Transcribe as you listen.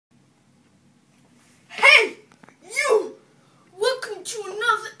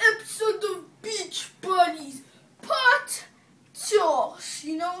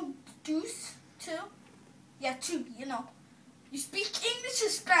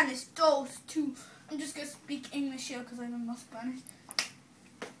Spanish, those two. I'm just going to speak English here because I don't know Spanish.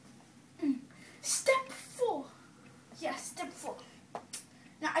 Step 4. Yeah, step 4.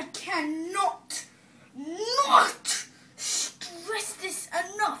 Now, I cannot not stress this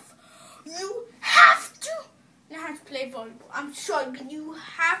enough. You have to learn how to play volleyball. I'm sure you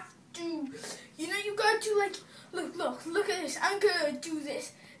have to. You know, you gotta do like, look at this. I'm gonna do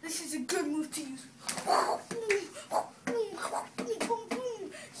this. This is a good move to use.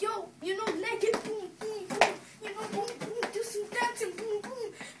 Yo, you know, leg it, boom, boom, boom. You know, boom, boom, do some dancing, boom,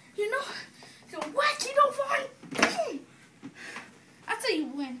 boom. You know, so whack it over, boom. That's how you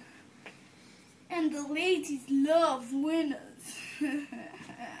win. And the ladies love winners.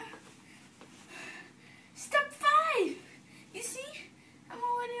 Step 5. You see, I'm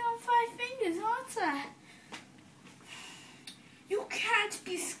already on 5 fingers, aren't I? You can't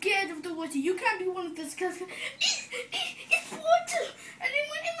be scared of the water. You can't be one of those girls. It's water, and it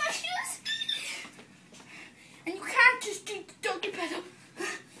went in my shoes. And you can't just do the doggy paddle.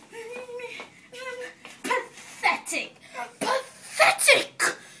 Pathetic. Pathetic.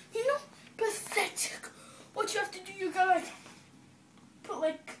 You know, pathetic. What you have to do, you gotta like put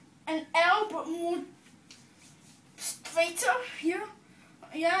like an L, but more straighter. Yeah,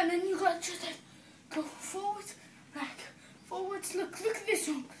 and then you gotta just like go forwards, back. Forwards, look at this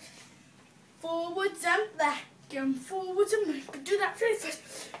one. Forwards and back, and forwards and back. But do that very fast.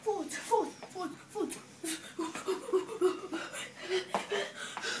 Forwards, forwards, forwards, forwards.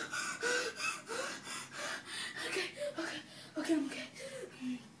 Okay, I'm okay.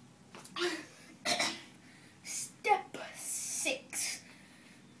 Step 6.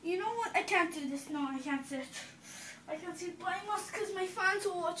 You know what? I can't do this. No, I can't say it. I can't say it, but I must because my fans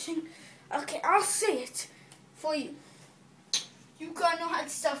are watching. Okay, I'll say it for you. You gotta know how to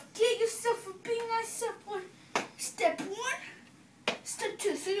get yourself a big nice step 1. Step 1. Step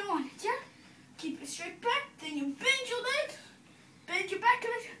 2. So you're on it, yeah? Keep it straight back. Then you bend your leg. Bend your back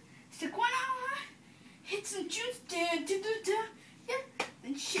leg. Stick one out high. Hit some tunes. Yeah.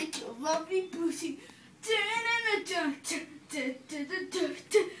 Then shake your lovely booty.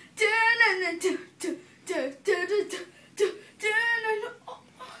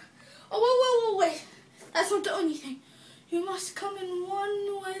 Oh, wait. That's not the only thing. You must come in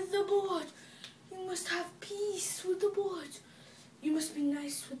one with the board. You must have peace with the board. You must be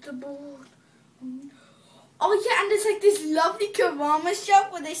nice with the board. Oh yeah, and there's like this lovely Karama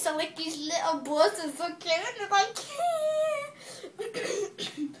shop where they sell like these little boards and so cute. And like,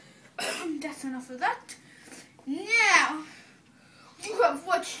 that's enough of that. Now, you have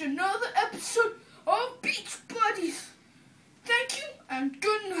watched another episode